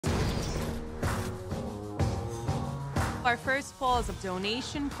Our first call is a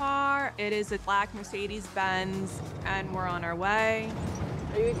donation car. It is a black Mercedes-Benz, and we're on our way.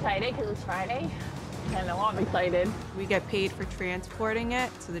 Are you excited because it's Friday? I know I'm excited. We get paid for transporting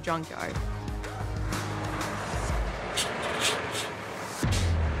it to the junkyard.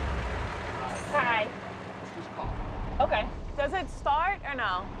 Hi. Just call. Okay. Does it start or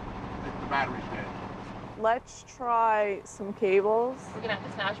no? The battery's dead. Let's try some cables. We're gonna have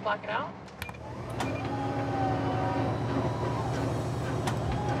to smash block it out.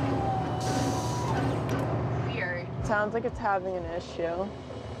 Weird. Sounds like it's having an issue.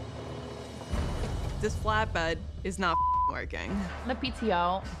 This flatbed is not working. The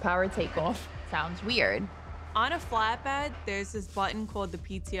PTO, power takeoff, sounds weird. On a flatbed, there's this button called the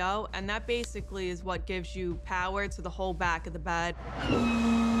PTO, and that basically is what gives you power to the whole back of the bed.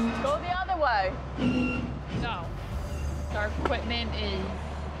 Go the other way. No. Our equipment is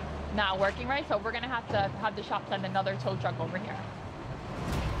not working right, so we're gonna have to have the shop send another tow truck over here.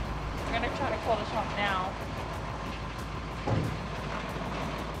 We're gonna try to call the shop now.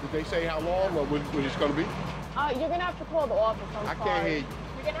 Did they say how long or when it's going to be? You're gonna have to call the office. I can't hear you.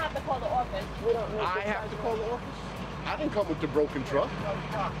 You're gonna have to call the office. We don't make I this have to judgment. call the office? I didn't come with the broken truck.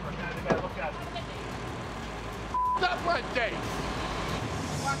 That's my day.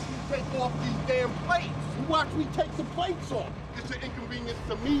 Watch me take off these damn plates. You watch me take the plates off. It's an inconvenience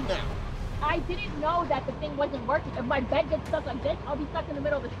to me now. I didn't know that the thing wasn't working. If my bed gets stuck like this, I'll be stuck in the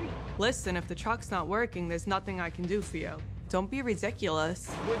middle of the street. Listen, if the truck's not working, there's nothing I can do for you. Don't be ridiculous.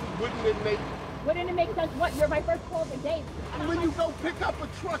 Wouldn't it make... Wouldn't it make sense? What? You're my first call of the day. When you go pick up a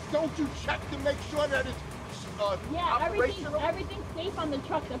truck, don't you check to make sure that it's Yeah, operational? everything's safe on the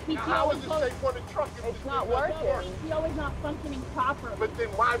truck. The PTO Now, how is it closed. safe on the truck if It's not thing working. doesn't The PTO is not functioning properly. But then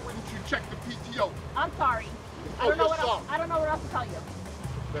why wouldn't you check the PTO? I'm sorry. I Oh, don't know you're what else. sorry. I don't know what else to tell you.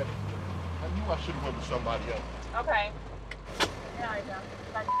 But I knew I should have went with somebody else. Okay. Yeah, I know.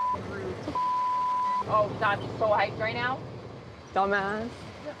 That's rude. Oh God, he's so hyped right now. Dumbass.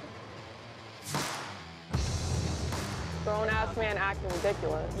 Grown-ass man acting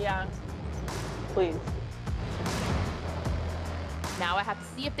ridiculous. Yeah. Please. Now I have to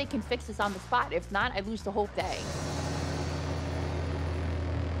see if they can fix this on the spot. If not, I lose the whole day.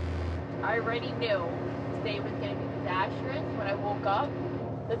 I already knew today was gonna be disastrous. When I woke up,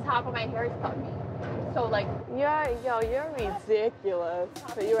 the top of my hair is puffy. So like, Yeah, yo, you're ridiculous.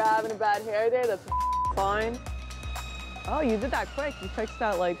 So you were having a bad hair day? That's fine. Oh, you did that quick. You fixed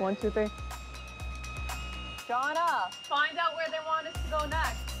that like 1, 2, 3. Shauna, find out where they want us to go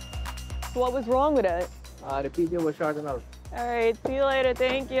next. What was wrong with it? The PTO was shorting out. All right, see you later.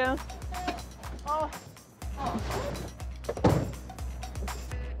 Thank you. oh,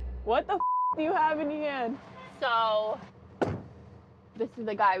 What the do you have in your hand? so this is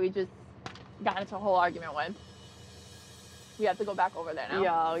the guy we just got into a whole argument with. We have to go back over there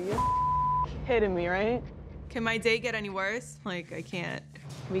now. Yo, you're hitting me, right? Can my day get any worse? Like, I can't.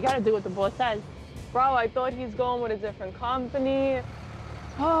 We gotta do what the boss says. Bro, I thought he's going with a different company.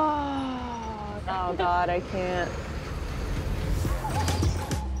 Oh, God, I can't.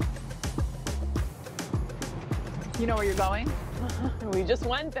 You know where you're going? We just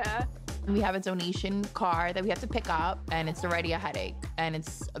went there. We have a donation car that we have to pick up, and it's already a headache, and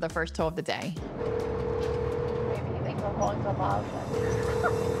it's the first tow of the day. Maybe he thinks we're calling some option.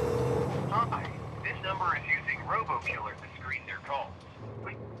 Hi, this number is using RoboKiller to screen their calls.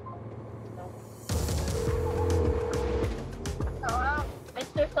 Hello?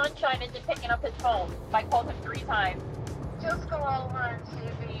 Mr. Sunshine isn't picking up his phone. I called him 3 times. Just go over and see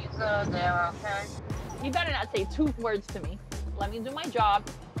if he's there, okay? You better not say 2 words to me. Let me do my job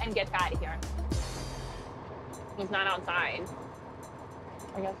and get out of here. He's not outside.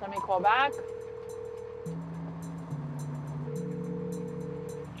 I guess let me call back.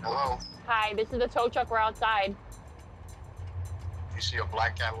 Hello? Hi, this is the tow truck. We're outside. You see a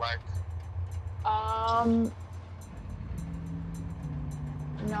black Cadillac?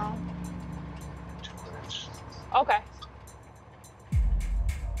 No. 2 minutes. Okay.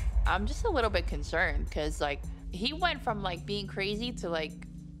 I'm just a little bit concerned because, like, he went from, like, being crazy to, like,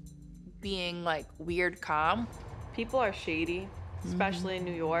 being, like, weird calm. People are shady, especially in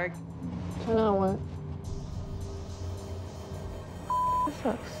New York. So now what? This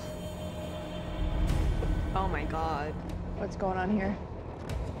sucks. Oh my God. What's going on here?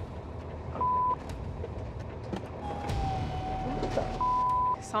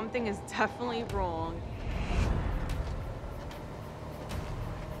 Something is definitely wrong.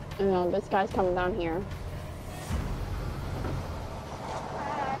 No, this guy's coming down here.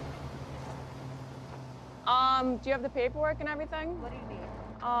 Do you have the paperwork and everything? What do you need?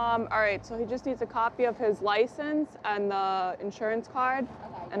 All right, so he just needs a copy of his license and the insurance card.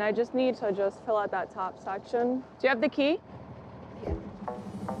 Okay. And I just need to just fill out that top section. Do you have the key? Yeah.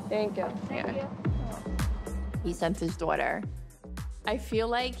 Thank you. Thank Here. you. He sent his daughter. I feel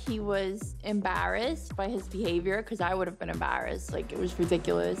like he was embarrassed by his behavior because I would have been embarrassed. Like, it was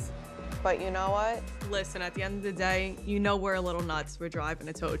ridiculous. But you know what? Listen, at the end of the day, you know we're a little nuts. We're driving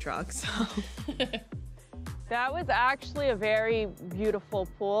a tow truck, so. That was actually a very beautiful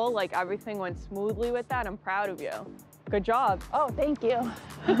pool. Like, everything went smoothly with that. I'm proud of you. Good job. Oh, thank you.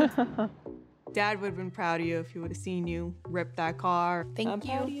 Dad would have been proud of you if he would have seen you rip that car. Thank I'm you.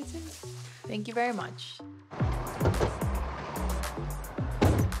 proud of you too. Thank you very much.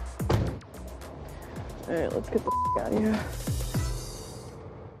 All right, let's get the out of here.